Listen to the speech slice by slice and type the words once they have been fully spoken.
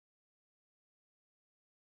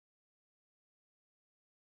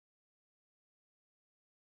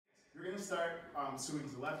You're gonna start swinging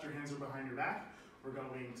to the left, your hands are behind your back. We're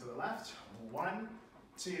going to the left. 1,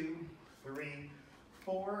 2, 3,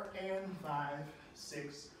 4, and 5,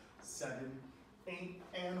 6, 7, 8,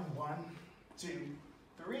 and 1, 2,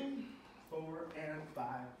 3, 4, and 5,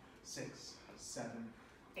 6, 7,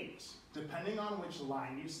 8. Depending on which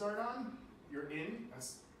line you start on, you're in.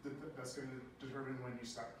 That's going to determine when you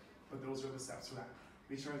start. But those are the steps for that.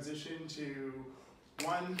 We transition to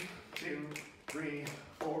 1, 2, 3,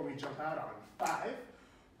 4. We jump out on 5.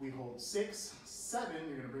 We hold 6, 7.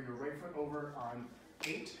 You're going to bring your right foot over on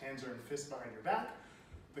 8. Hands are in fist behind your back.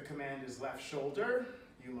 The command is left shoulder.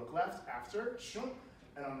 You look left after.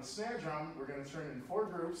 And on the snare drum, we're going to turn in 4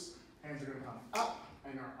 groups. Hands are going to come up,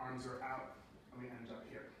 and our arms are out, and we end up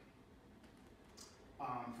here.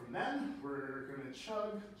 From then, we're going to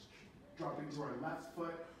chug, dropping to our left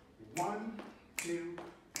foot. 1, 2,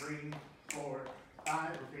 3, 4, 5.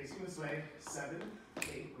 We're facing this way. 7,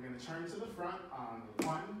 8. We're going to turn to the front on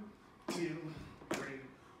 1, 2, 3,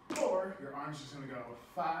 4. Your arms are just going to go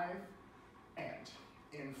 5 and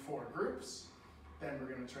in 4 groups. Then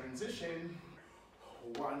we're going to transition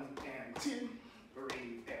 1 and 2, 3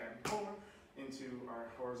 and 4 into our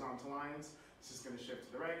horizontal lines. It's just going to shift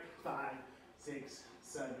to the right. 5, 6,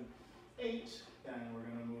 7, 8. Then we're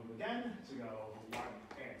going to move again to go 1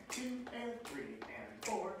 and 2 and 3 and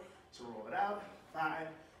 4 to roll it out. 5,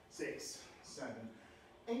 6, 7,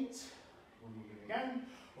 8. We're moving again.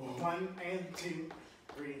 1 and 2,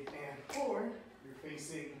 3 and 4. You're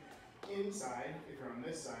facing inside. If you're on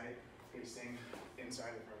this side, facing inside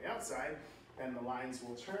if you're on the outside. Then the lines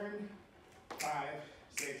will turn. 5,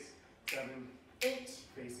 6, 7, 8.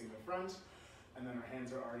 Facing the front. And then our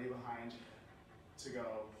hands are already behind to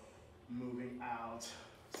go moving out.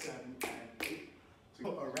 7 and 8. To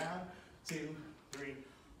go around. 2, 3,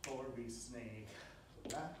 4. We snake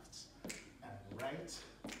left and right.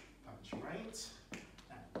 Punch right.